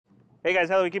Hey guys,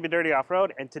 how do we keep it dirty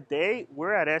off-road? And today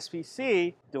we're at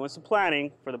SVC doing some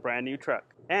planning for the brand new truck.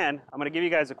 And I'm gonna give you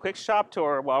guys a quick shop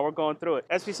tour while we're going through it.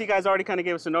 SVC guys already kind of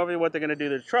gave us an overview of what they're gonna do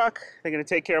to the truck. They're gonna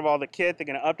take care of all the kit. They're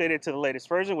gonna update it to the latest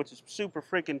version, which is super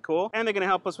freaking cool. And they're gonna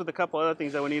help us with a couple other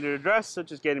things that we need to address,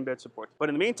 such as getting bed support. But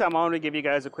in the meantime, I want to give you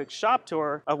guys a quick shop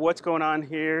tour of what's going on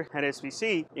here at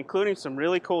SVC, including some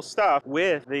really cool stuff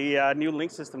with the new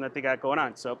link system that they got going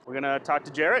on. So we're gonna talk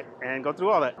to Jarrett and go through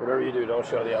all that. Whatever you do, don't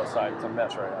show the outside. It's a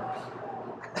mess right now.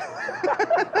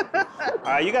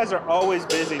 You guys are always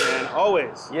busy, man.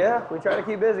 Always. Yeah, we try to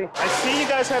keep busy. I see you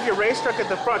guys have your race truck at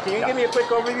the front. Can you give me a quick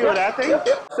overview of that thing? Yep.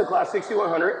 It's a Class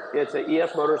 6100. It's an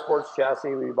ES Motorsports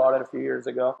chassis. We bought it a few years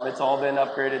ago. It's all been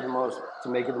upgraded to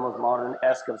make it the most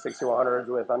modern-esque of 6100s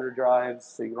with underdrives,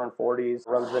 so you can run 40s.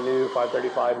 Runs the new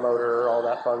 535 motor, all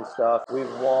that fun stuff.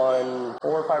 We've won 4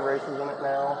 or 5 races in it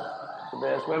now. We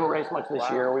haven't raced much this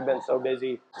year. We've been so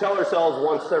busy. Tell ourselves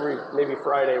once every, maybe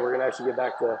Friday, we're going to actually get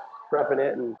back to prepping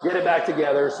it and get it back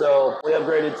together. So we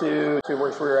upgraded to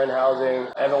works rear end housing.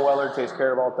 Evan Weller takes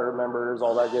care of all third members,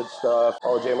 all that good stuff.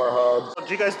 All JMR hubs. So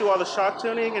did you guys do all the shock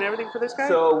tuning and everything for this guy?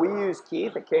 So we use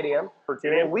Keith at KDM for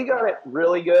tuning. We got it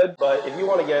really good, but if you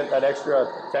want to get that extra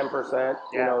 10%,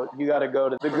 you know, you got to go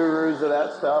to the gurus of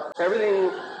that stuff. Everything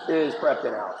is prepped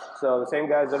in-house. So the same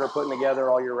guys that are putting together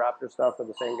all your Raptor stuff are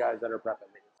the same guys that are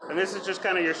prepping these. And this is just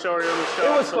kind of your showroom.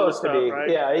 It was supposed to be, right?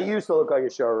 Yeah. It used to look like a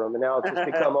showroom, and now it's just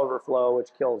become overflow, which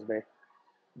kills me.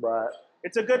 But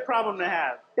it's a good problem to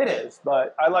have. It is,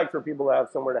 but I like for people to have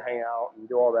somewhere to hang out and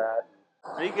do all that.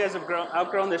 And you guys have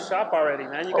outgrown this shop already,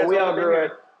 man. You guys we outgrew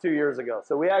it 2 years ago.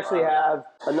 So we actually have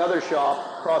another shop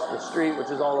across the street, which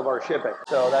is all of our shipping.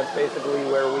 So that's basically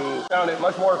where we found it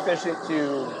much more efficient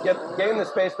to gain the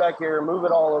space back here, move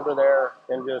it all over there,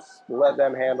 and just let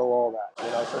them handle all that.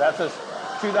 You know, so that's just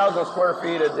 2,000 square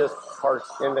feet of just parts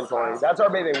inventory. That's our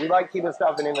big thing. We like keeping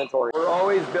stuff in inventory. We're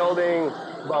always building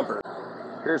bumpers.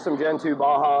 Here's some Gen 2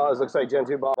 Bajas. Looks like Gen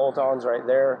 2 Baja bolt-ons right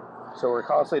there. So we're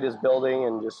constantly just building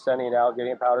and just sending it out,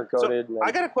 getting it powder coated. So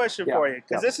I got a question for you,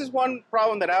 because this is one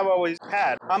problem that I've always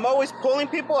had. I'm always pulling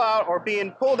people out or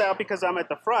being pulled out because I'm at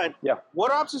the front. Yeah.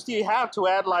 What options do you have to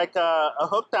add like a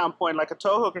hook down point, like a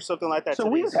tow hook or something like that? So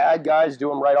we've had guys do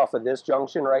them right off of this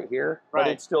junction right here, right.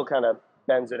 But it still kind of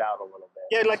bends it out a little bit.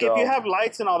 Yeah, like if you have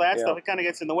lights and all that stuff, it kind of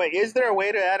gets in the way. Is there a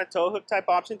way to add a tow hook type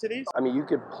option to these? I mean, you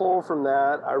could pull from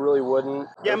that. I really wouldn't.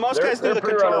 Yeah, most guys do the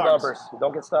control arms. Bumpers.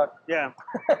 Don't get stuck. Yeah.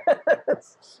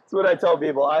 That's what I tell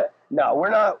people. No,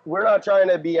 we're not trying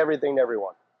to be everything to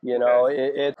everyone. You know,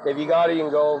 if you got it, you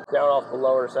can go down off the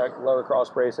lower cross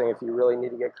bracing if you really need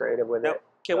to get creative with it.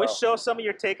 Can we show some of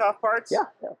your takeoff parts? Yeah.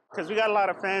 Because we got a lot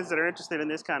of fans that are interested in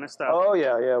this kind of stuff. Oh,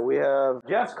 yeah. We have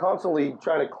Jeff's constantly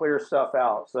trying to clear stuff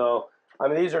out. So, I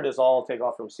mean, these are just all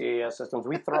takeoff from CAS systems.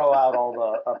 We throw out all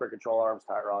the upper control arms,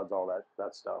 tie rods, all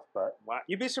that stuff. But wow.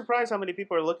 You'd be surprised how many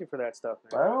people are looking for that stuff,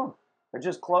 man. I don't know.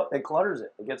 It clutters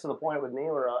it. It gets to the point with me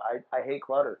where I hate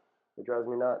clutter. It drives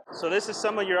me nuts. So this is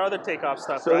some of your other takeoff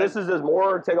stuff, So this is just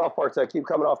more takeoff parts that keep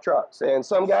coming off trucks. And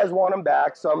some guys want them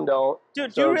back, some don't.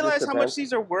 Dude, do you realize how much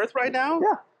these are worth right now?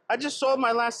 Yeah. I just sold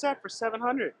my last set for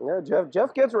 $700. Yeah,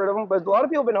 Jeff gets rid of them, but a lot of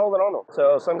people have been holding on to them.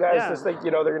 So some guys just think,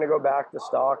 they're going to go back to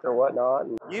stock or whatnot.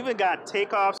 And you even got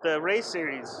takeoffs, the race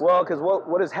series. Well, because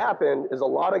what has happened is a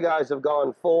lot of guys have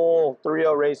gone full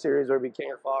 3.0 race series or be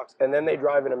King or Fox, and then they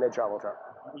drive in a mid-travel truck.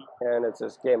 And it's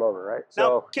just game over, right?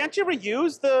 Now, can't you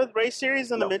reuse the race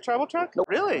series in the mid-travel truck? Nope.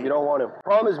 Really? You don't want to.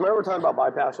 Problem is, remember we were talking about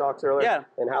bypass shocks earlier? Yeah.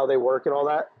 And how they work and all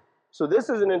that? So this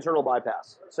is an internal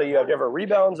bypass. So you have different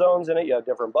rebound zones in it, you have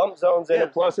different bump zones in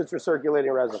it, plus it's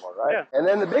recirculating reservoir, right? Yeah. And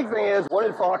then the big thing is, what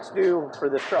did Fox do for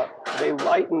this truck? They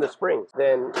lightened the springs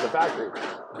than the factory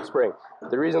spring.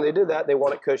 The reason they did that, they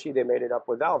want it cushy, they made it up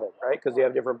with valving, right? Because you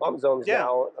have different bump zones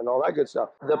now and all that good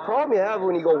stuff. The problem you have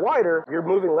when you go wider, you're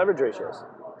moving leverage ratios.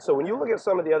 So when you look at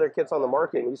some of the other kits on the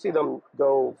market and you see them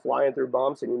go flying through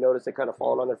bumps and you notice it kind of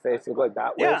falling on their face and look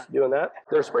like bat doing that,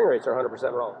 their spring rates are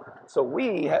 100% wrong. So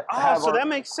we so that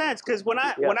makes sense, because when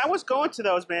I was going to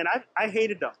those, man, I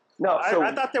hated them. No,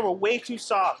 I thought they were way too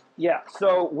soft. Yeah,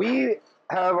 so we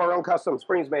have our own custom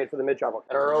springs made for the mid-travel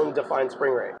and our own defined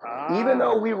spring rate. Even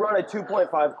though we run a 2.5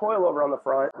 coilover on the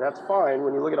front, that's fine.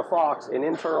 When you look at a Fox, an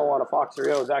internal on a Fox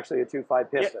 3.0 is actually a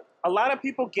 2.5 piston. A lot of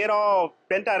people get all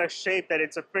bent out of shape that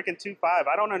it's a freaking 2.5.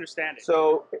 I don't understand it.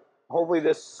 So hopefully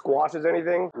this squashes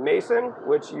anything. Mason,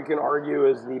 which you can argue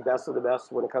is the best of the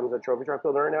best when it comes to trophy truck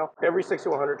building right now. Every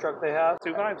 6100 truck they have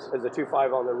 2.5s. is a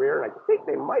 2.5 on the rear, and I think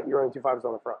they might be running 2.5s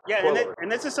on the front. Yeah,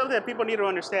 and this is something that people need to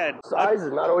understand. Size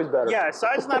is not always better. Yeah,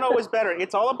 size is not always better.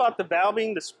 It's all about the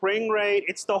valving, the spring rate.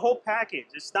 It's the whole package.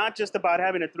 It's not just about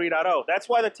having a 3.0. That's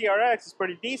why the TRX is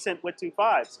pretty decent with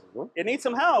 2.5s. It needs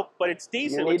some help, but it's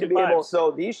decent with 2.5s.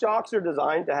 So these shocks are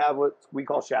designed to have what we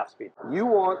call shaft speed. You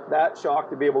want that shock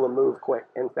to be able to move quick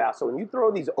and fast. So when you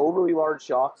throw these overly large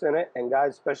shocks in it, and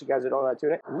guys, especially guys that don't know how to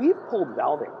tune it, we've pulled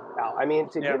valving out. I mean,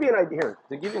 to give you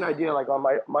an idea, like on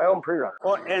my own pre-runner.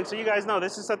 Well, and so you guys know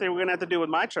this is something we're gonna have to do with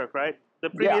my truck, right? The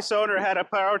previous owner had a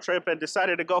power trip and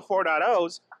decided to go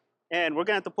 4.0s, and we're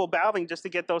gonna have to pull valving just to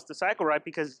get those to cycle right,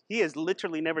 because he has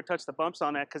literally never touched the bumps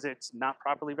on that because it's not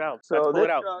properly valved. So this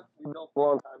truck we built a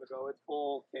long time ago. It's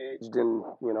full caged and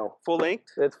full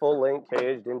linked. It's full link,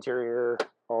 caged, interior,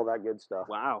 all that good stuff.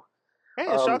 Wow. Hey,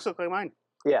 the shocks look like mine.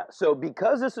 Yeah. So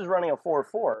because this is running a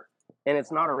 4.4 and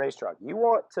it's not a race truck, you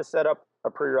want to set up a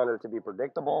pre-runner to be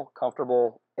predictable,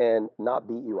 comfortable, and not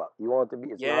beat you up. You want it to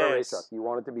be, it's not a race truck. You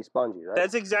want it to be spongy, right?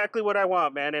 That's exactly what I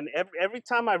want, man. And every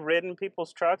time I've ridden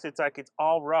people's trucks, it's like, it's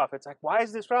all rough. It's like, why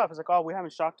is this rough? It's like, oh, we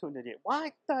haven't shock tuned it yet.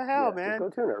 What the hell, man? Just go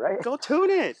tune it, right? Go tune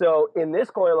it. So in this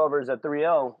coilover is a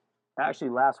 3.0. Actually,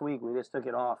 last week, we just took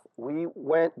it off. We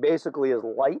went basically as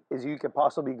light as you could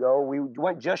possibly go. We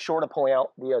went just short of pulling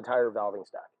out the entire valving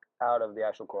stack out of the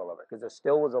actual coilover, because it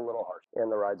still was a little harsh in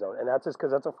the ride zone. And that's just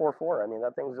because that's a 4.4. I mean,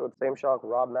 that thing's with the same shock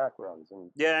Rob Mack runs. And,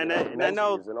 and I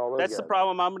know that's the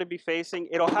problem I'm going to be facing.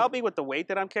 It'll help me with the weight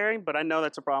that I'm carrying, but I know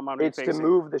that's a problem I'm going to be facing. It's to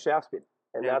move the shaft speed.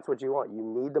 And that's what you want.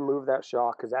 You need to move that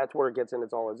shock, because that's where it gets in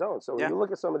its all its own. So when you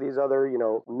look at some of these other,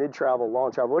 mid-travel,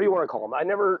 long travel, what do you want to call them? I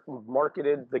never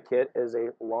marketed the kit as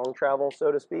a long travel,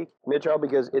 so to speak. Mid-travel,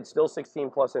 because it's still 16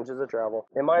 plus inches of travel.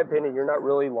 In my opinion, you're not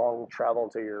really long travel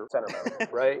until you're center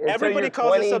mount, right? Everybody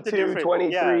calls it something different.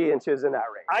 23 inches in that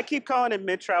range. I keep calling it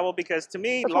mid-travel because to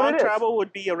me, long travel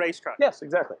would be a race truck. Yes,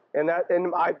 exactly. And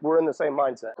we're in the same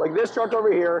mindset. Like this truck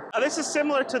over here. This is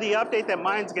similar to the update that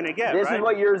mine's going to get, This is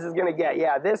what yours is going to get.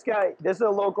 Yeah, this is a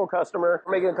local customer.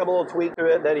 We're making a couple of tweaks to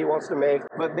it that he wants to make.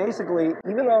 But basically,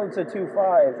 even though it's a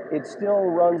 2.5, it still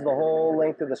runs the whole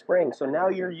length of the spring. So now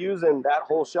you're using that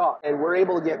whole shock. And we're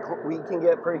able to we can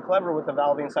get pretty clever with the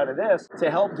valving side of this to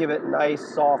help give it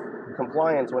nice, soft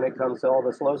compliance when it comes to all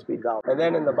the slow speed valve. And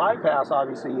then in the bypass,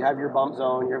 obviously, you have your bump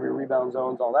zone, you have your rebound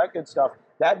zones, all that good stuff.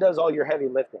 That does all your heavy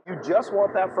lifting. You just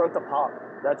want that front to pop.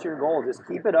 That's your goal. Just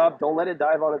keep it up. Don't let it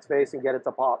dive on its face and get it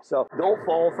to pop. So don't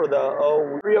fall for the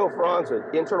 3.0 fronts or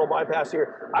internal bypass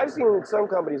here. I've seen some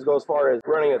companies go as far as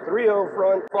running a 3.0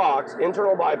 front Fox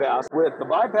internal bypass with the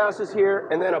bypasses here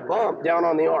and then a bump down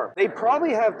on the arm. They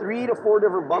probably have 3 to 4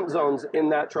 different bump zones in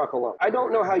that truck alone. I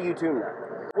don't know how you tune that.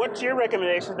 What's your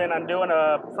recommendation then on doing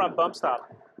a front bump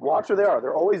stop? Watch where they are.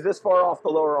 They're always this far off the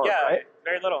lower arm, right?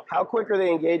 Very little. How quick are they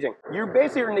engaging? You're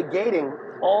basically negating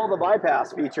all the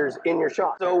bypass features in your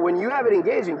shock. So when you have it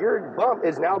engaging, your bump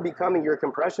is now becoming your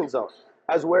compression zone.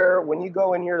 As where when you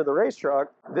go in here to the race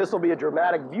truck, this will be a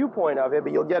dramatic viewpoint of it,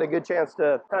 but you'll get a good chance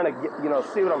to kind of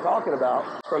see what I'm talking about.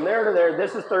 From there to there,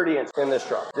 this is 30 inch in this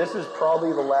truck. This is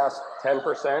probably the last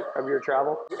 10% of your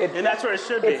travel. And that's where it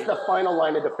should be. It's the final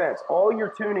line of defense. All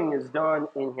your tuning is done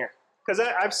in here. Because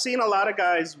I've seen a lot of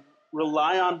guys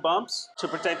rely on bumps to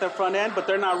protect their front end, but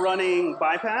they're not running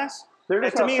bypass. They're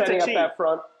just not setting up that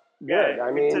front good.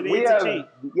 I mean,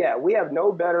 we have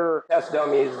no better test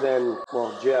dummies than,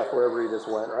 Jeff, wherever he just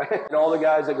went, right? And all the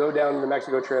guys that go down to the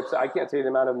Mexico trips, I can't tell you the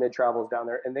amount of mid-travels down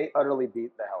there, and they utterly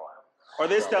beat the hell out of them. Or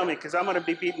this dummy, because I'm going to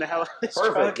be beating the hell out of this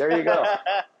Perfect. truck. There you go.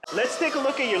 Let's take a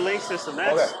look at your link system.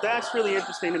 That's really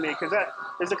interesting to me, because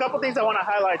there's a couple things I want to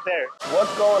highlight there.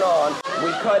 What's going on?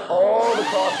 We cut all the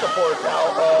cross supports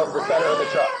out of the center of the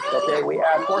truck. Okay, we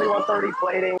have 4130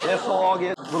 plating. This will all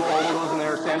get little ovals in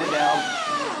there, send it down.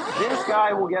 This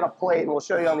guy will get a plate, and we'll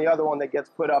show you on the other one that gets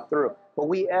put up through. But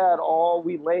we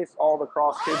lace all the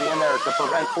cross tubing in there to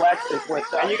prevent flex and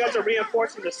twist up. And you guys are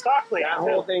reinforcing the stock plate. That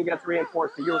whole thing gets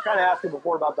reinforced. So you were kind of asking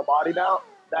before about the body mount.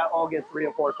 That all gets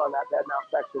reinforced on that bed mount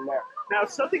section there. Now,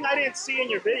 something I didn't see in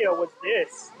your video was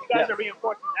this. You guys are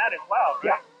reinforcing that as well,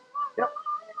 right? Yep.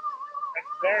 That's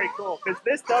very cool, because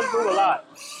this does move a lot.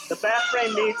 The back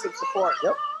frame needs some support.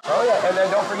 Yep. Oh, yeah. And then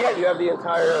don't forget, you have the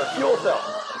entire fuel cell.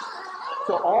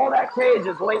 So all that cage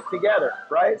is linked together,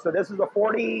 right? So this is a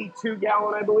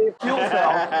 42-gallon, I believe, fuel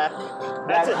cell. Is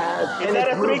that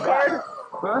a 3-card?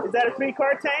 Huh? Is that a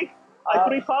 3-card tank? Like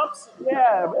 3 pups?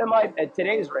 Yeah, at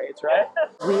today's rates, right?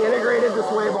 We integrated the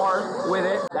sway bar with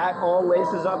it. That all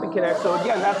laces up and connects. So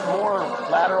again, that's more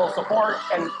lateral support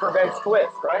and prevents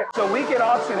twist, right? So we can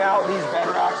option out these bed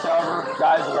racks however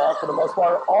guys want for the most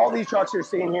part. All these trucks you're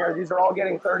seeing here, these are all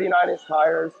getting 39-inch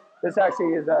tires. This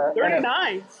actually is a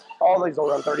 39s? All these will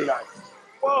run 39.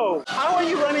 Whoa, how are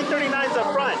you running 39s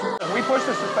up front? We push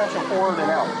the suspension forward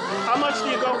and out. How much do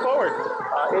you go forward?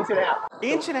 Inch and a half.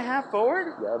 Inch and a half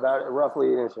forward? Yeah, about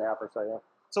roughly an inch and a half or so, yeah.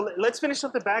 So let's finish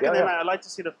up the back, and then I'd like to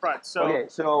see the front. So okay,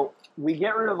 so we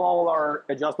get rid of all our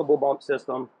adjustable bump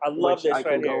system. I love this I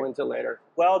can go into later.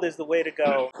 Weld is the way to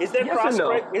go. Is there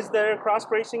yes cross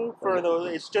bracing for the?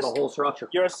 It's just the whole structure.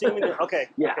 You're assuming that, okay.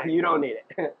 Yeah, okay. You don't need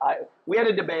it. We had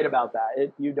a debate about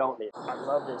that. You don't need it. I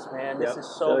love this, man. This is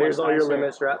so much here's all your nicer.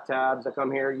 limit strap tabs that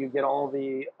come here. You get all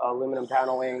the aluminum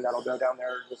paneling that'll go down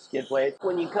there, the skid plates.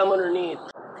 When you come underneath,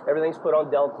 everything's put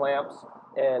on Dell clamps,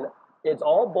 and it's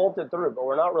all bolted through, but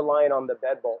we're not relying on the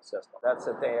bed bolt system. That's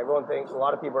the thing. Everyone thinks, a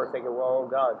lot of people are thinking, well, oh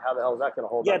God, how the hell is that going to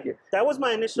hold up here? That was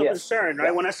my initial concern,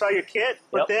 right? When I saw your kit,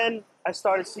 but then I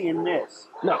started seeing this.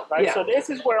 No, right? So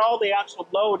this is where all the actual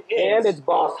load is. And it's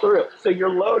bossed through. So your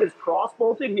load is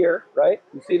cross-bolted here, right?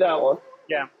 You see that one?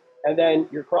 Yeah. And then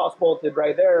you're cross-bolted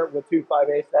right there with 2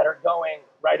 5/8 that are going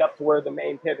right up to where the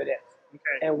main pivot is.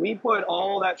 Okay. And we put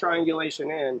all that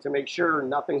triangulation in to make sure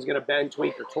nothing's going to bend,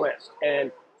 tweak, or twist.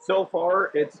 And so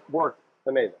far, it's worked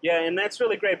amazing. Yeah, and that's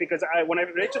really great because when I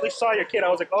originally saw your kit, I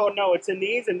was like, oh no, it's in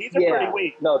these, and these are pretty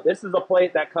weak. No, this is a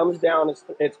plate that comes down. It's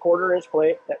 1/4-inch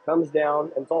plate that comes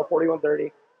down, and it's all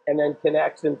 4130, and then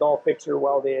connects and it's all fixture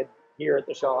welded here at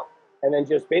the shop, and then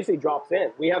just basically drops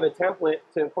in. We have a template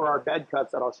for our bed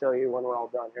cuts that I'll show you when we're all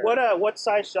done here. What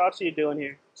size shocks are you doing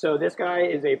here? So this guy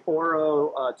is a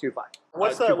 4025.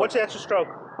 What's the extra stroke?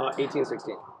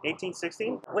 1816.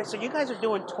 1816? Wait, so you guys are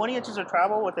doing 20 inches of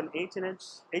travel with an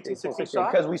 1816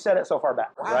 shock? Because we set it so far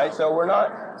back, right? So we're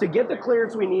not, to get the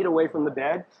clearance we need away from the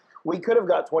bed, we could have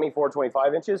got 24,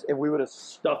 25 inches if we would have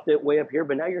stuffed it way up here,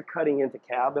 but now you're cutting into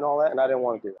cab and all that, and I didn't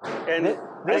want to do that. And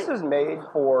this is made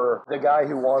for the guy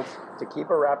who wants to keep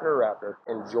a Raptor,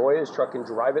 enjoy his truck and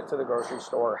drive it to the grocery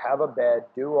store, have a bed,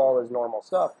 do all his normal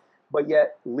stuff, but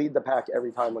yet lead the pack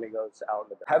every time when he goes out in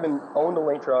the bed. Having owned a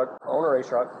link truck, own a race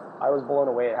truck, I was blown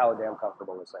away at how damn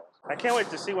comfortable this thing is. I can't wait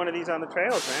to see one of these on the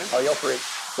trails, man. Oh, you'll freak.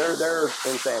 They're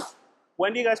insane.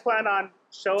 When do you guys plan on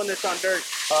showing this on dirt?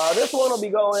 This one will be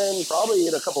going probably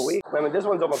in a couple weeks. I mean, this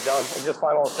one's almost done. It's just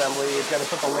final assembly. It's going to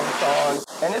put the links on.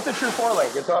 And it's a true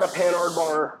 4-link. It's not a Panhard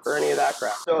bar or any of that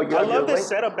crap. So I love this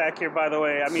setup back here, by the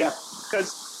way. I mean,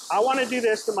 because I want to do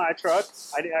this to my truck.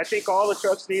 I think all the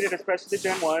trucks need it, especially the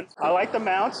Gen 1s. I like the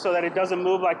mounts so that it doesn't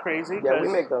move like crazy. Yeah, we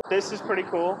make those. This is pretty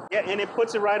cool. Yeah, and it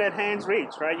puts it right at hand's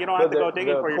reach, right? You don't have to go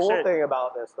digging for your shit. The cool thing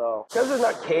about this, though, because it's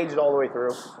not caged all the way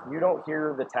through, you don't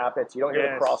hear the tappets, you don't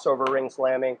hear the crossover ring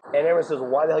slamming. And everyone says,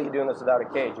 why the hell are you doing this without a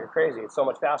cage? You're crazy. It's so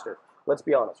much faster. Let's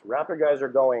be honest. Raptor guys are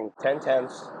going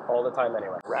 10/10ths all the time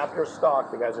anyway. Raptor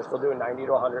stock, the guys are still doing 90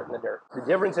 to 100 in the dirt. The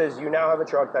difference is you now have a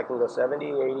truck that can go 70,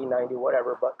 80, 90,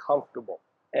 whatever, but comfortable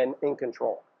and in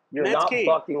control. You're not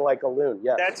bucking like a loon.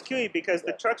 Yes. That's key because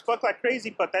the trucks buck like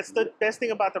crazy, but that's the best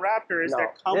thing about the Raptor is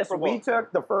they're comfortable. We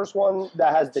took the first one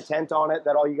that has the tent on it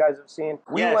that all you guys have seen.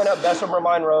 We went up Bessemer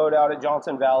Mine Road out at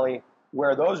Johnson Valley,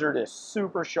 where those are just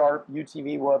super sharp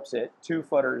UTV whoops at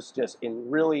 2-footers, just in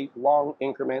really long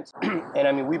increments. And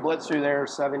I mean, we blitz through there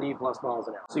 70 plus miles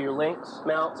an hour. So your links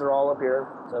mounts are all up here.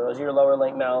 So those are your lower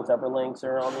link mounts, upper links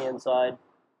are on the inside.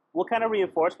 What kind of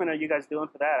reinforcement are you guys doing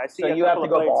for that? I see. So you have to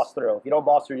go boss through. If you don't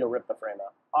boss through, you'll rip the frame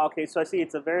out. Okay, so I see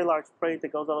it's a very large plate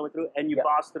that goes all the way through, and you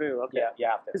boss through. Okay. Yeah, you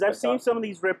have to. Because I've seen some of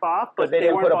these rip off, but they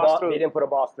didn't weren't boss through. They didn't put a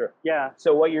boss through. Yeah.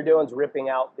 So what you're doing is ripping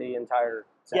out the entire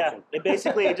section. Yeah, it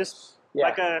basically just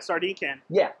like a sardine can.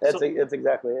 Yeah, that's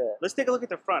exactly it. Let's take a look at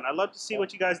the front. I'd love to see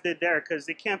what you guys did there because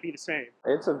it can't be the same.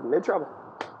 It's a mid-trouble.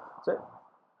 That's it.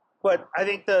 But I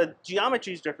think the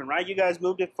geometry is different, right? You guys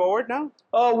moved it forward now?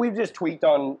 Oh, we've just tweaked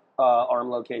on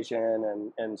arm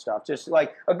location and stuff. Just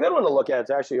like a good one to look at is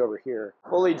actually over here.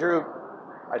 Fully droop.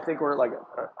 I think we're like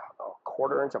a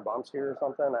 1/4 inch of bumps here or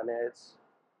something. I mean, it's...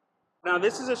 Now,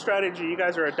 this is a strategy you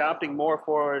guys are adopting more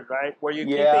forward, right? Where you're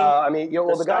keeping I mean,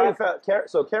 well, the guy who found...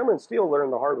 So Cameron Steele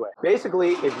learned the hard way.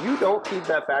 Basically, if you don't keep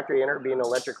that factory inner being an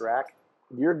electric rack,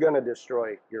 you're going to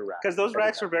destroy your rack. Because those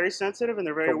racks are very sensitive and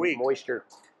they're very weak. Moisture.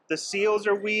 The seals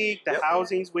are weak, the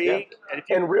housing's weak. Yep.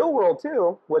 And real world,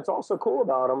 too, what's also cool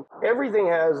about them, everything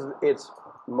has its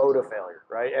mode of failure,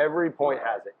 right? Every point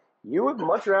has it. You would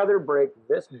much rather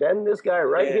bend this guy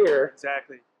here.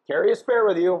 Exactly. Carry a spare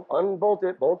with you, unbolt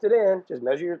it, bolt it in, just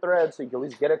measure your thread so you can at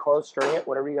least get it close, string it,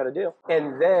 whatever you got to do.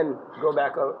 And then go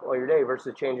back all your day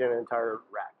versus changing an entire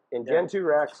rack. And Gen 2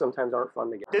 racks sometimes aren't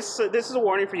fun to get. This is a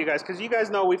warning for you guys, because you guys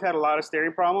know we've had a lot of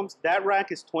steering problems. That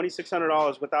rack is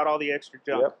 $2,600 without all the extra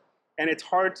junk. Yep. And it's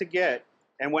hard to get.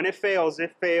 And when it fails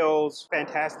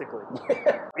fantastically.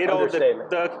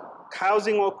 The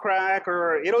housing will crack,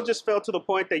 or it'll just fail to the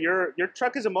point that your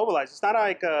truck is immobilized. It's not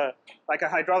like a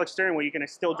hydraulic steering where you can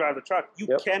still drive the truck.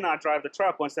 You cannot drive the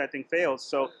truck once that thing fails.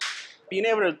 So being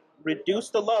able to reduce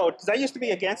the load, because I used to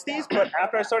be against these, but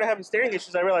after I started having steering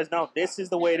issues, I realized, no, this is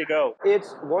the way to go.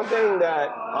 It's one thing that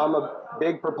I'm a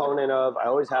big proponent of. I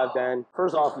always have been.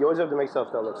 First off, you always have to make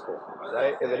stuff that looks cool,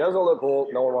 right? If it doesn't look cool,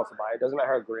 no one wants to buy it. It doesn't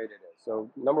matter how great it is. So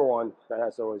number one, that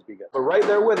has to always be good. But right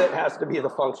there with it has to be the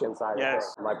function side of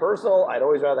things. My personal, I'd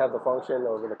always rather have the function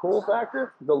over the cool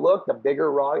factor. The look, the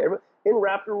bigger rod. In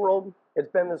Raptor world,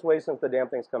 it's been this way since the damn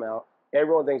thing's come out.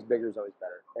 Everyone thinks bigger is always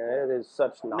better, and it is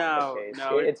such not the case.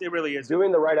 No, it really is.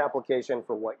 Doing the right application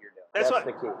for what you're doing. That's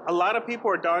the key. A lot of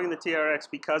people are dogging the TRX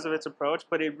because of its approach,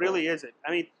 but it really isn't.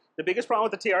 I mean, the biggest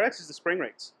problem with the TRX is the spring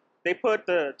rates. They put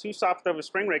the too soft of a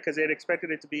spring rate because they had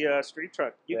expected it to be a street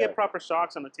truck. You get proper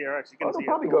shocks on the TRX. It'll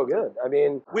probably go good. I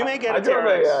mean, we may get a TRX. I drove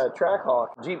a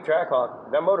Trackhawk, Jeep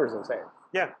Trackhawk. That motor's insane.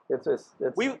 Yeah. It's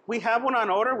we have one on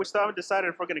order. We still haven't decided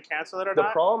if we're going to cancel it or not.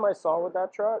 The problem I saw with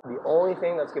that truck, the only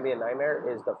thing that's going to be a nightmare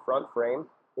is the front frame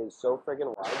is so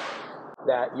friggin' wide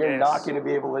that you're not going to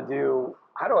be able to do.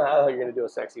 I don't know how you're going to do a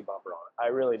sexy bumper on it. I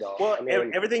really don't. Well, I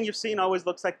mean, everything you've seen always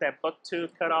looks like that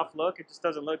bucktooth cut off look. It just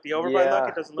doesn't look the overbite look.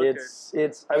 It doesn't look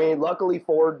good. I mean, luckily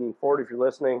Ford, if you're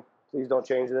listening, please don't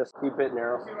change this. Keep it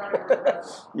narrow.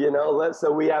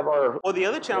 So we have our... Well, the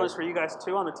other challenge for you guys,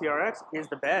 too, on the TRX is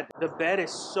the bed. The bed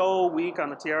is so weak on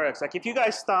the TRX. Like, if you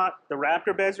guys thought the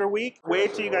Raptor beds were weak,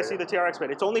 wait till you guys see the TRX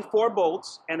bed. It's only 4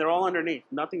 bolts, and they're all underneath.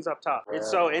 Nothing's up top. Yeah. And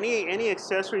so any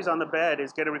accessories on the bed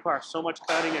is going to require so much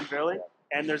cutting and drilling,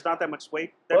 and there's not that much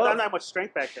weight. There's not that much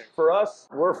strength back there. For us,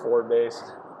 we're Ford-based.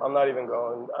 I'm not even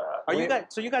going...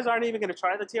 So you guys aren't even going to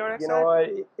try the TRX You know what?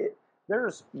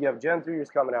 You have Gen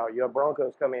 3s coming out. You have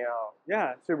Broncos coming out.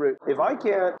 Yeah. Subaru. If I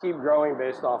can't keep growing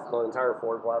based off the entire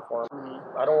Ford platform,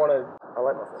 I don't want to. I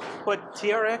like my Ford. But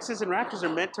TRXs and Raptors are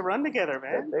meant to run together,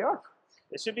 man. They are.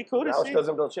 It should be cool to see. Roush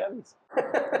doesn't build Chevys.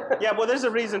 Yeah, well, there's a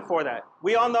reason for that.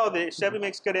 We all know that Chevy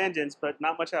makes good engines, but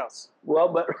not much else. Well,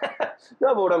 but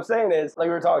what I'm saying is, like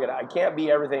we were talking, I can't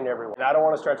be everything to everyone. I don't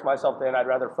want to stretch myself thin. I'd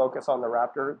rather focus on the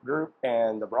Raptor group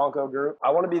and the Bronco group.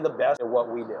 I want to be the best at what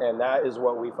we do, and that is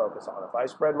what we focus on. If I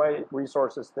spread my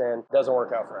resources thin, it doesn't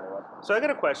work out for anyone. So I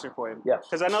got a question for you. Yes.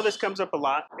 Because I know this comes up a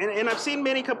lot, and I've seen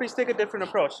many companies take a different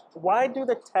approach. Why do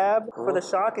the tab for the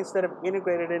shock instead of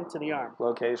integrated into the arm?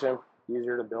 Location.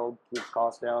 Easier to build, keeps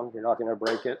costs down. You're not going to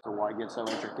break it, so why get so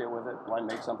intricate with it? Why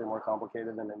make something more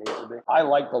complicated than it needs to be? I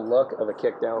like the look of a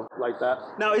kickdown like that.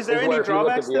 Now, is there any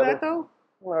drawbacks to that, though?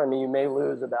 Well, I mean, you may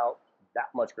lose about that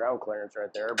much ground clearance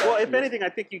right there. But well, if anything, I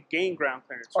think you gain ground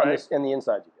clearance, right? In the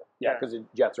inside you do. Yeah, because it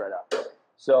jets right out.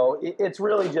 So it's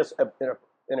really just an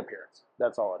appearance.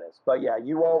 That's all it is. But yeah,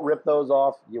 you won't rip those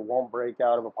off. You won't break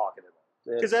out of a pocket.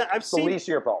 Because I've seen the least of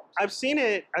your problems. I've seen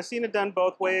it done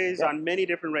both ways on many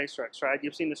different racetracks, right?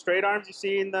 You've seen the straight arms, you've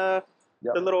seen the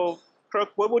little crook.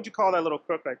 What would you call that little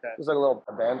crook like that? It's like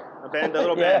a bend. A bend, a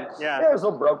little bend. Yeah. There's a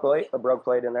little broke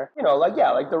plate in there.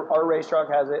 Our race truck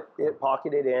has it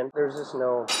pocketed in. There's just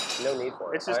no need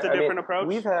for it. It's just a different approach.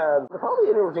 We've had probably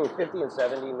anywhere between 50 and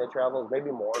 70 mid travels, maybe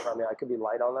more. I mean, I could be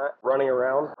light on that. Running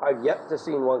around, I've yet to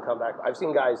see one come back. I've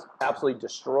seen guys absolutely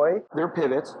destroy their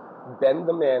pivots, bend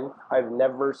them in. I've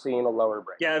never seen a lower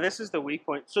brake. Yeah, this is the weak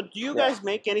point. So do you guys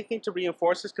make anything to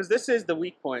reinforce this? Because this is the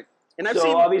weak point. And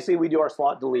obviously we do our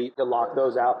slot delete to lock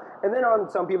those out. And then on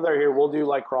some people that are here, we'll do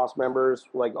like cross members,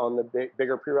 like on the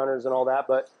bigger pre-runners and all that.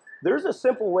 But there's a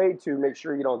simple way to make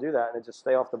sure you don't do that, and it just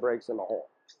stay off the brakes in the hole.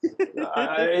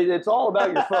 It's all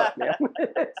about your foot,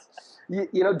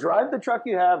 man. Drive the truck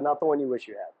you have, not the one you wish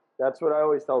you had. That's what I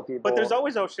always tell people. But there's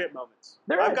always those shit moments.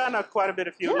 I've gotten quite a bit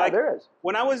of few. Yeah, there is.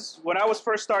 When I was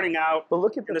first starting out. But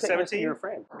look at the 17 your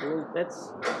frame. I mean,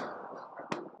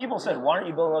 people said, why aren't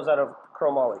you building those out of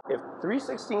chromoly? If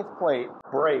 3/16 plate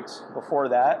breaks before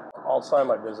that, I'll sign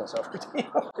my business over to you.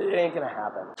 It ain't gonna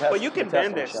happen. But you can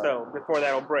bend this though before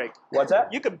that'll break. What's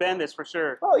that? You could bend this for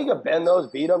sure. Oh, you can bend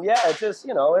those, beat them. Yeah, it's just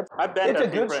it's a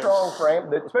good strong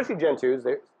frame, especially Gen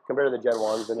 2s. Compared to the Gen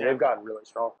 1s, and they've gotten really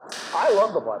strong. I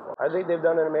love the platform. I think they've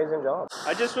done an amazing job.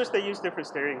 I just wish they used different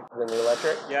steering. Than the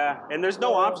electric? Yeah, and there's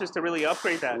no options to really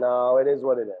upgrade that. No, it is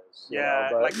what it is.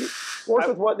 Yeah. Work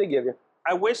with what they give you.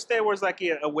 I wish there was like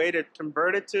a way to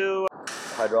convert it to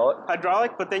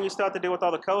Hydraulic. but then you still have to deal with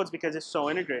all the codes because it's so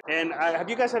integrated. And have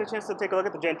you guys had a chance to take a look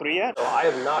at the Gen 3 yet? So I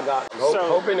have not got. I'm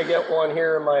hoping to get one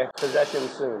here in my possession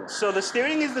soon. So the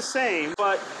steering is the same,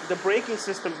 but the braking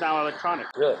system's now electronic.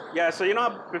 Really? Yeah, so you know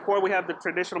how before we have the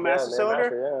traditional master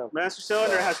cylinder? Master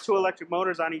cylinder has 2 electric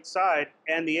motors on each side,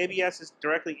 and the ABS is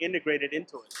directly integrated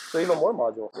into it. So even more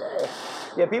modules.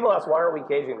 Yeah, people ask, why aren't we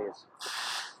caging these?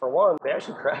 For one, they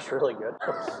actually crash really good.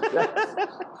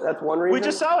 That's one reason. We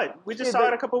just saw it. We just saw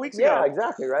it a couple weeks ago. Yeah,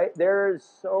 exactly, right? There's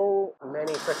so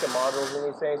many freaking modules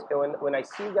in these things. And when I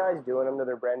see guys doing them to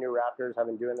their brand new Raptors, I've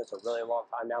been doing this a really long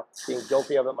time now, being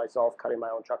guilty of it myself, cutting my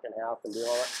own truck in half and doing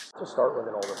all that, just start with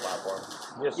an older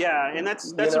platform. Yeah, and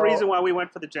that's the reason why we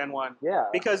went for the Gen 1. Yeah.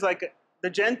 Because, like, the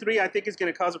Gen 3, I think, is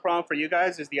going to cause a problem for you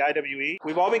guys is the IWE.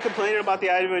 We've all been complaining about the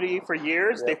IWE for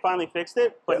years. Yep. They finally fixed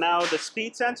it. But now the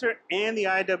speed sensor and the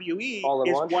IWE is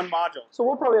one module. So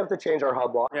we'll probably have to change our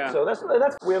hub block. Yeah. So that's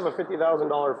we have a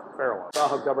 $50,000 fair one. It's all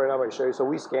hooked up right now. I can show you. So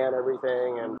we scan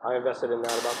everything, and I invested in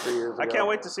that about 3 years ago. I can't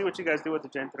wait to see what you guys do with the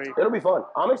Gen 3. It'll be fun.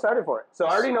 I'm excited for it. So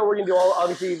I already know we're going to do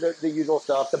obviously the usual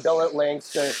stuff, the billet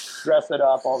links, to dress it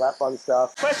up, all that fun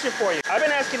stuff. Question for you. I've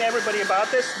been asking everybody about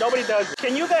this. Nobody does it.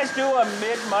 Can you guys do a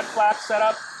mid-mud flap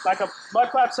setup, like a mud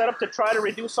flap setup to try to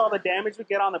reduce all the damage we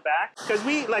get on the back? Because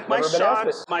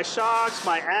my shocks,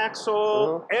 my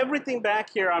axle, everything back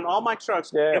here on all my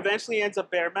trucks eventually ends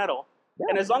up bare metal. Yeah.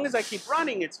 And as long as I keep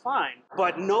running, it's fine.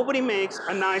 But nobody makes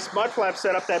a nice mud flap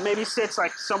setup that maybe sits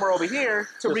like somewhere over here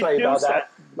to just reduce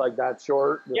that. Like that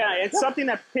short. Yeah, it's something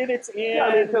that pivots in. Yeah,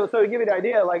 I mean, so to give you the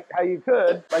idea, like how you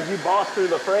could, like you boss through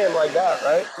the frame like that,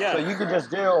 right? Yeah. So you could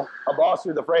just do a boss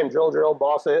through the frame, drill,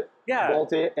 boss it,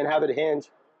 bolt it, and have it hinge.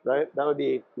 Right, that would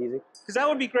be easy. Because that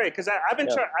would be great. Because I've been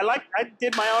trying. I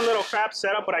did my own little crap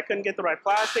setup, but I couldn't get the right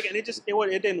plastic, and it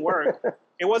didn't work.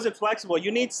 It wasn't flexible.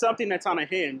 You need something that's on a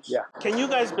hinge. Yeah. Can you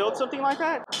guys build something like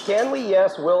that? Can we?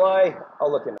 Yes. Will I?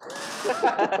 I'll look into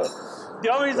it. The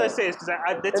only reason I say is because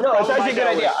it's actually a good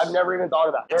idea. I've never even thought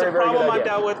of that. It's a problem I've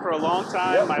dealt with for a long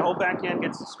time. Yep. My whole back end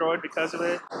gets destroyed because of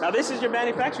it. Now, this is your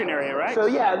manufacturing area, right? So,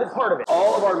 yeah, that's part of it.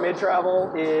 All of our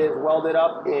mid-travel is welded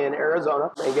up in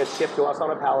Arizona and gets shipped to us on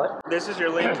a pallet. This is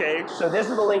your link cage. So this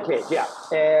is the link cage, yeah.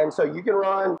 And so you can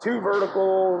run 2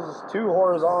 verticals, 2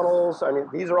 horizontals. I mean,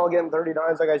 these are all getting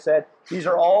 39s, like I said. These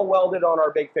are all welded on our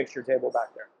big fixture table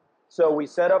back there. So we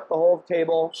set up the whole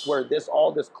table where this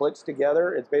all just clicks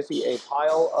together. It's basically a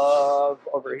pile of,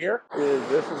 over here,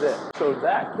 this is it. So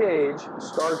that cage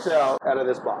starts out of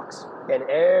this box. And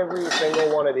every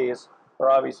single one of these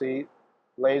are obviously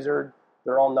lasered,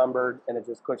 they're all numbered, and it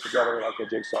just clicks together like a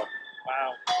jigsaw.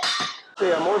 Wow. So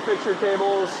yeah, more fixture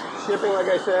tables. Shipping, like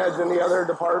I said, is in the other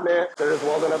department. They're just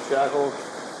welding up shackles.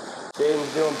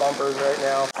 Dane's doing bumpers right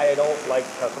now. I don't like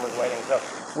customers waiting, so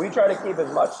we try to keep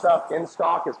as much stuff in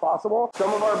stock as possible.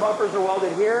 Some of our bumpers are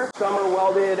welded here. Some are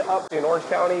welded up in Orange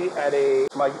County at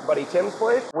my buddy Tim's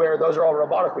place, where those are all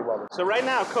robotically welded. So right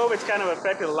now, COVID's kind of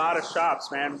affected a lot of shops,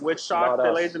 man, with shock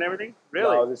delays and everything.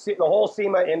 Really? No, the whole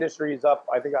SEMA industry is up,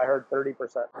 I think I heard 30%.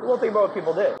 We'll think about what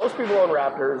people did. Most people own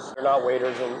Raptors. They're not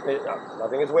waiters, and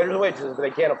nothing against waiters and waitresses, but they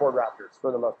can't afford Raptors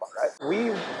for the most part, right?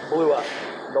 We blew up.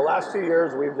 The last 2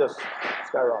 years, we've just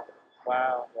skyrocketed.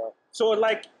 Wow. Yeah. So,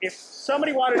 like, if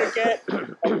somebody wanted to get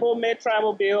a full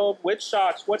mid-travel build with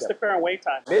shocks, what's the current wait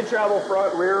time? Mid-travel,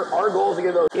 front, rear, our goal is to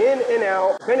get those in and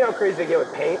out. Depending on how crazy they get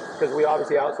with paint, because we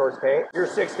obviously outsource paint, you're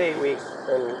 6 to 8 weeks,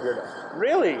 and you're done.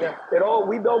 Really? Yeah.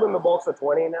 We build in the bulks of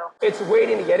 20 now. It's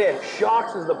waiting to get in.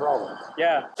 Shocks is the problem.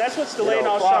 Yeah, that's what's delaying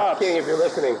all shops. King, if you're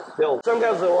listening, build. Some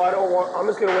guys say, well, I'm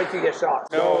just going to wait till you get shocks.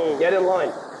 No. Get in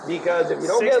line. Because if you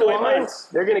don't get in line,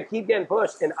 they're going to keep getting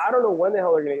pushed. And I don't know when the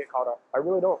hell they're going to get caught up. I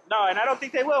really don't. No, and I don't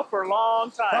think they will for a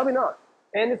long time. Probably not.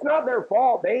 And it's not their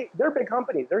fault. They're big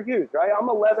companies. They're huge, right? I'm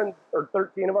 11 or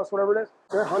 13 of us, whatever it is.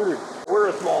 They're hundreds.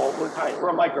 We're tiny. We're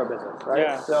a micro business, right?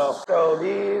 Yeah. So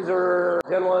these are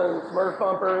Gen 1 Smurf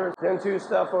bumpers, Gen 2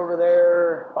 stuff over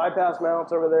there, bypass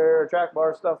mounts over there, track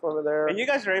bar stuff over there. And you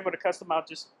guys are able to customize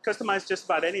just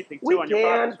about anything too on your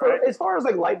products, right? As far as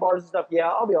like light bars and stuff, yeah,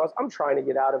 I'll be honest. I'm trying to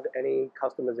get out of any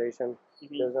customization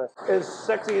business. As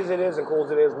sexy as it is and cool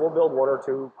as it is, we'll build 1 or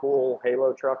 2 cool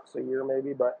Halo trucks a year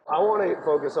maybe, but I want to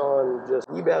focus on just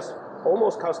the best,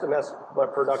 almost custom-esque,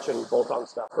 but production bolt-on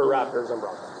stuff for Raptors and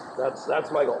Broncos. That's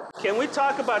my goal. Can we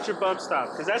talk about your bump stop?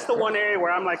 Because that's the one area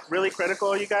where I'm like really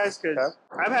critical of you guys, because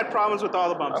I've had problems with all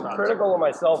the bump stops. I'm critical of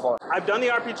myself on it. I've done the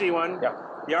RPG one. Yeah.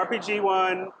 The RPG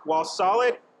one, while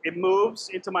solid, it moves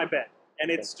into my bed,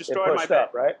 and it's destroyed my bed.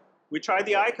 Up, right? We tried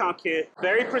the Icon kit,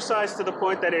 very precise to the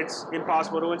point that it's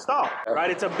impossible to install,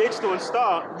 right? It's a bitch to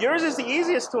install. Yours is the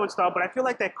easiest to install, but I feel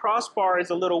like that crossbar is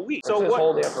a little weak. So just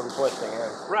holding it from twisting in.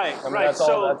 Right, I mean, right. That's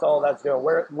all that's doing.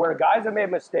 Where guys have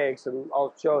made mistakes, and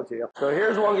I'll show it to you. So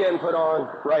here's one getting put on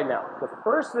right now. The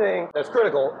first thing that's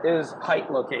critical is height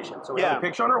location. So we have a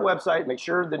picture on our website. Make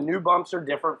sure the new bumps are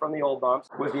different from the old bumps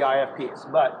with the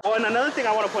IFPs. But and another thing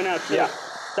I want to point out too. Yeah.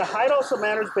 The height also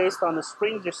matters based on the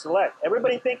springs you select.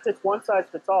 Everybody thinks it's one size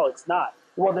fits all. It's not.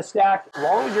 Well, the stack, as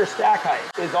long as your stack height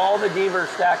is all the Deaver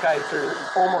stack heights are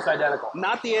almost identical.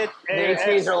 Not the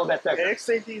HPs are a little bit thicker.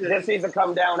 This needs to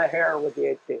come down a hair with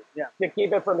the HP. Yeah. To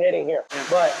keep it from hitting here. Yeah.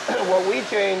 But what we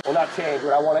changed, well, not changed,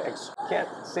 but I want to, can't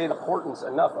say the importance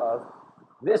enough of,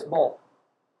 this bolt.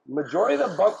 Majority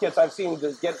of the bump kits I've seen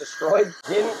get destroyed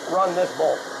didn't run this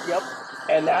bolt. Yep.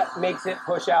 And that makes it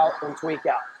push out and tweak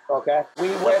out. Okay, we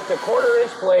went to 1/4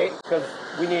 inch plate because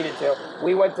we needed to.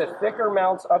 We went to thicker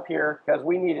mounts up here because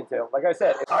we needed to. Like I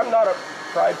said, I'm not a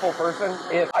prideful person.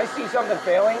 If I see something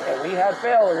failing, and we had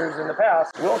failures in the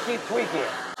past, we'll keep tweaking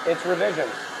it. It's revision.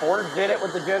 Ford did it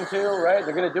with the Gen 2, right?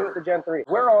 They're going to do it with the Gen 3.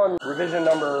 We're on revision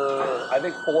number, I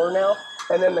think, 4 now.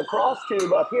 And then the cross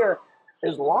tube up here,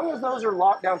 as long as those are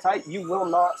locked down tight, you will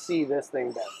not see this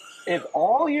thing bend. If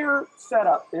all your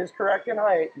setup is correct in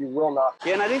height, you will not.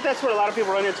 Yeah, and I think that's where a lot of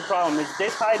people run into problem is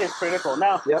this height is critical.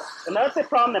 Now, another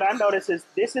problem that I noticed is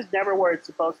this is never where it's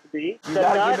supposed to be. You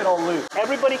gotta keep it on loose.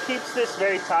 Everybody keeps this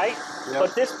very tight,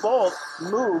 but this bolt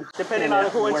moves depending on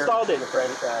who installed it.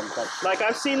 Like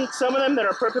I've seen some of them that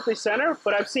are perfectly centered,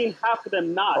 but I've seen half of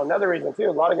them not. Well, another reason too,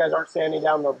 a lot of guys aren't sanding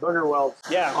down the booger welds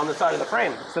on the side of the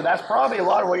frame. So that's probably a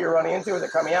lot of what you're running into with it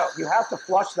coming out. You have to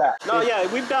flush that. No,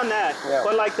 we've done that. Yeah.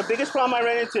 But like the biggest problem I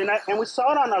ran into, and we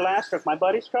saw it on our last truck, my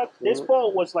buddy's truck, this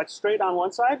bolt was like straight on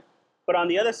one side, but on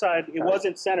the other side, it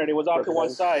wasn't centered. It was off to one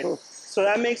side. So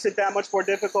that makes it that much more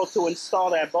difficult to install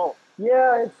that bolt.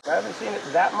 Yeah, I haven't seen it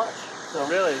that much. So.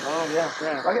 Really? Oh,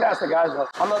 yeah. I could ask the guys, but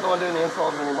I'm not the one doing the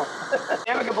installs anymore.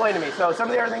 They haven't complained to me. So some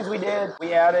of the other things we did,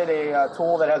 we added a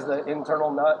tool that has the internal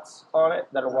nuts on it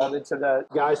that are welded to the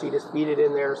guys, so you just feed it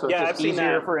in there, so it's just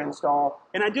easier for install.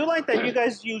 And I do like that you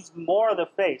guys use more of the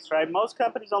face, right? Most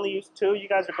companies only use 2. You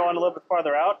guys are going a little bit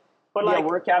farther out. But like,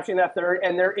 we're capturing that third,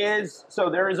 and there is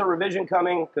a revision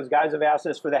coming, because guys have asked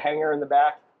us for the hanger in the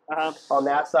back on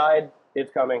that side. It's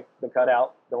coming, the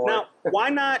cutout. Now, why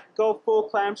not go full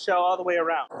clamshell all the way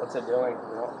around? What's it doing?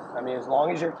 I mean, as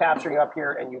long as you're capturing up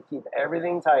here and you keep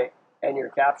everything tight, and you're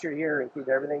captured here and keep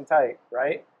everything tight,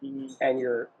 right? And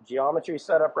your geometry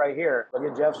set up right here. Look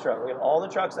at Jeff's truck. Look at all the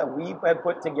trucks that we have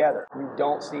put together. You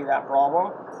don't see that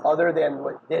problem, other than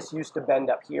what this used to bend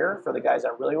up here for the guys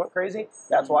that really went crazy.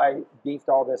 That's why I beefed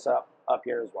all this up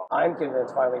here as well. I'm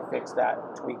convinced finally fix that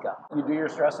tweak up. You do your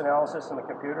stress analysis in the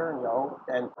computer,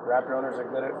 and Raptor owners are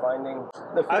good at finding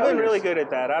the failures. I've been really good at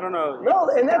that. I don't know. No,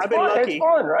 and that's fun. It's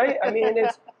fun, right? I mean,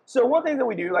 so one thing that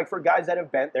we do, like for guys that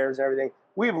have bent theirs and everything,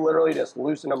 we've literally just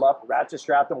loosened them up, ratchet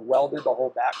strapped them, welded the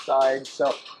whole backside.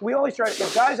 So we always try to,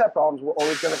 if guys have problems, we're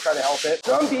always going to try to help it.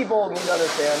 Some people need to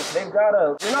understand,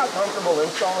 you're not comfortable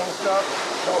installing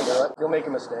stuff, don't do it. You'll make a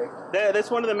mistake. That's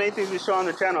one of the main things we show on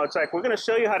the channel. It's like, we're going to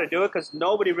show you how to do it because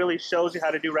nobody really shows you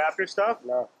how to do Raptor stuff.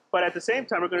 No. But at the same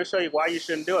time, we're going to show you why you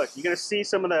shouldn't do it. You're going to see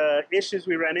some of the issues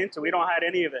we ran into. We don't have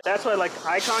any of it. That's why, like,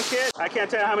 Icon Kit, I can't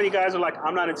tell you how many guys are like,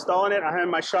 I'm not installing it. I had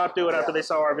my shop do it after they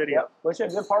saw our video. Yep. Which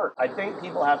is a good part. I think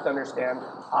people have to understand,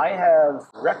 I have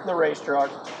wrecked the race truck.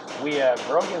 We have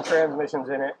broken transmissions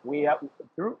in it. We have,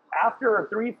 after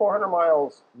 300-400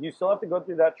 miles, you still have to go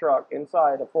through that truck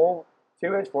inside a full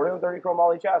 2-inch 40-30 chrome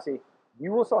poly chassis.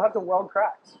 You will still have to weld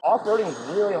cracks. Off-roading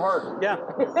is really hard. Yeah.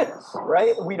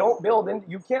 Right? We don't build in.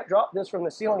 You can't drop this from the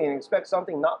ceiling and expect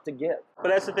something not to give. But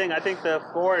that's the thing. I think the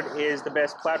Ford is the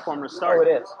best platform to start.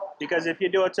 Oh, it is. Because if you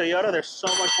do a Toyota, there's so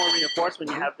much more reinforcement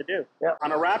you have to do. Yeah.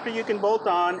 On a Raptor, you can bolt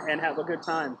on and have a good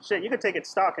time. Shit, you can take it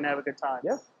stock and have a good time.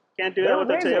 Yeah. Can't do that with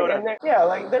the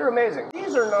Toyota. They're amazing.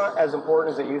 These are not as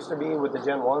important as it used to be with the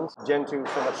Gen 1s. Gen 2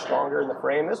 is so much stronger in the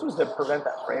frame. This was to prevent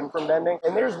that frame from bending.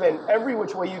 And there's been every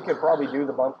which way you could probably do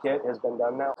the bump kit has been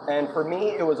done now. And for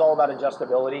me, it was all about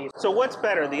adjustability. So what's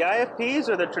better, the IFPs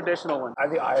or the traditional ones? I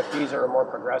think IFPs are a more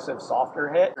progressive, softer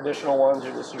hit. Traditional ones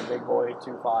are just your big boy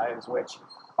 2.5s, which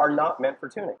are not meant for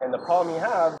tuning. And the problem you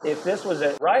have, if this was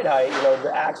at ride height,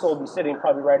 the axle would be sitting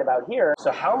probably right about here.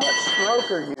 So how much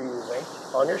stroke are you using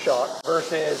on your shock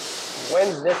versus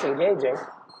when's this engaging?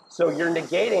 So you're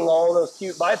negating all those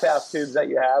cute bypass tubes that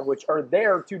you have, which are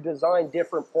there to design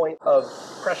different point of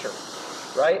pressure.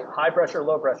 right? High pressure,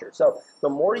 low pressure. So the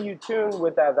more you tune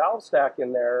with that valve stack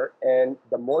in there and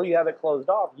the more you have it closed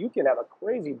off, you can have a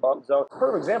crazy bump zone.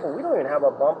 Perfect example, we don't even have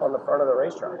a bump on the front of the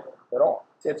racetrack at all.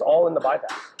 It's all in the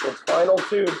bypass. Its final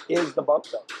tube is the bump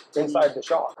zone inside the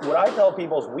shock. What I tell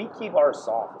people is we keep ours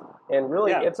soft. And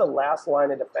really, it's a last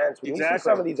line of defense. When you see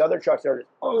some of these other trucks that are just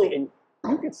only, and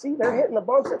you can see they're hitting the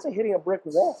bumps. That's like hitting a brick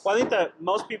wall. Well, I think that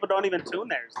most people don't even tune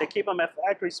theirs. They keep them at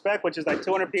factory spec, which is like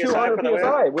 200 PSI 200 for the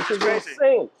PSI, which is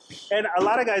insane. And a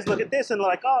lot of guys look at this and they're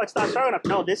like, oh, it's not strong enough.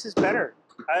 No, this is better.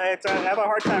 I have a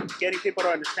hard time getting people to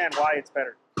understand why it's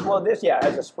better. Well, this,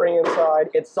 has a spring inside.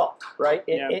 It's soft, right?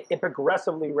 It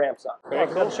progressively ramps up. And I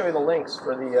can show you the links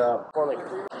for the 4-link.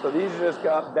 So these just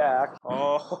got back.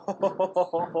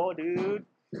 Oh, dude.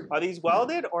 Are these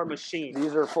welded or machined?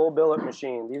 These are full billet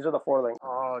machined. These are the 4-link.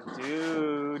 Oh,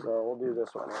 dude. So we'll do this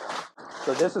one here.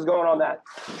 So this is going on that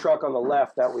truck on the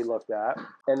left that we looked at.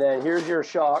 And then here's your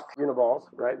shock uniballs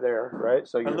right there, right?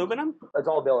 So aluminum? It's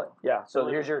all billet, yeah. So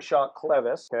here's your shock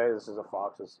clevis. Okay, this is a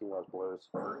Fox. It's blues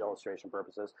for illustration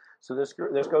purposes. So this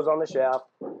goes on the shaft.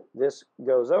 This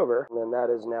goes over, and then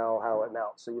that is now how it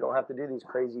mounts. So you don't have to do these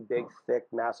crazy, big, thick,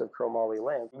 massive chromoly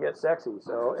lamps. You get sexy.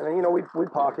 So, and then, we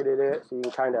pocketed it, so you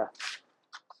can kind of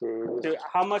see. Dude,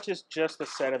 how much is just a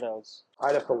set of those?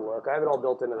 I'd have to look. I have it all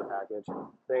built into the package.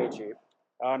 They ain't cheap.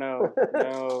 Oh, no,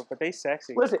 no, but they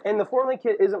sexy. Listen, and the 4-link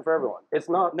kit isn't for everyone. It's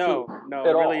not No,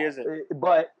 it really isn't.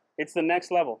 But it's the next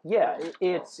level. Yeah,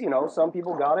 it's, some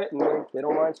people got it and they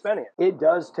don't mind spending it. It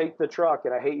does take the truck,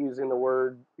 and I hate using the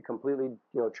word completely,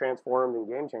 transformed and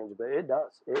game changed, but it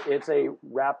does. It's a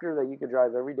Raptor that you could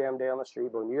drive every damn day on the street,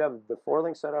 but when you have the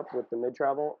 4-link setup with the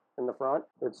mid-travel in the front,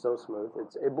 it's so smooth.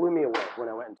 It blew me away when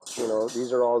I went.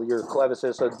 These are all your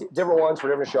clevises, so different ones for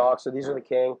different shocks. So these are the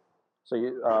King. So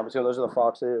those are the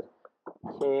Foxes.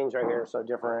 Kings right here, so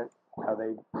different, how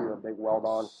they do a big weld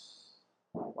on.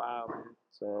 Wow.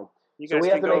 So we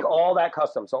have to make all that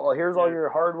custom. So here's all your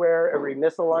hardware. Every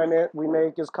misalignment we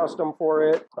make is custom for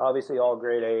it. Obviously, all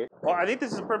grade 8. Well, I think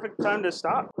this is a perfect time to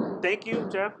stop. Thank you,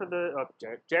 Jeff, for the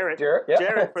Jarrett. Yeah.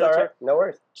 Jared for the right. No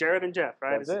worries. Jared and Jeff,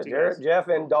 right? That's it. Jared, Jeff,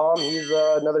 and Dom. He's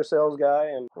another sales guy.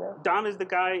 And Dom is the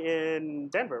guy in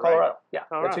Denver, Colorado. right? Yeah,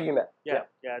 Colorado. That's who you met. Yeah.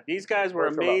 These guys were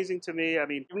amazing to me. I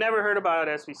mean, you've never heard about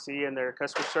SVC and their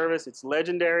customer service. It's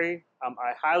legendary.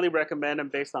 I highly recommend them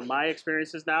based on my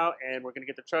experiences now. And we're going to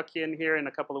get the truck in here in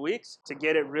a couple of weeks to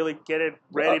get it ready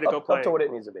to go play. Up to what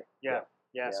it needs to be.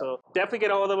 Yeah, so definitely get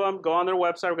a hold of them. Go on their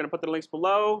website. We're going to put the links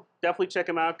below. Definitely check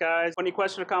them out, guys. Any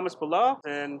questions or comments below.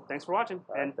 And thanks for watching.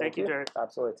 And thank you, Jared.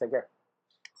 Absolutely. Take care.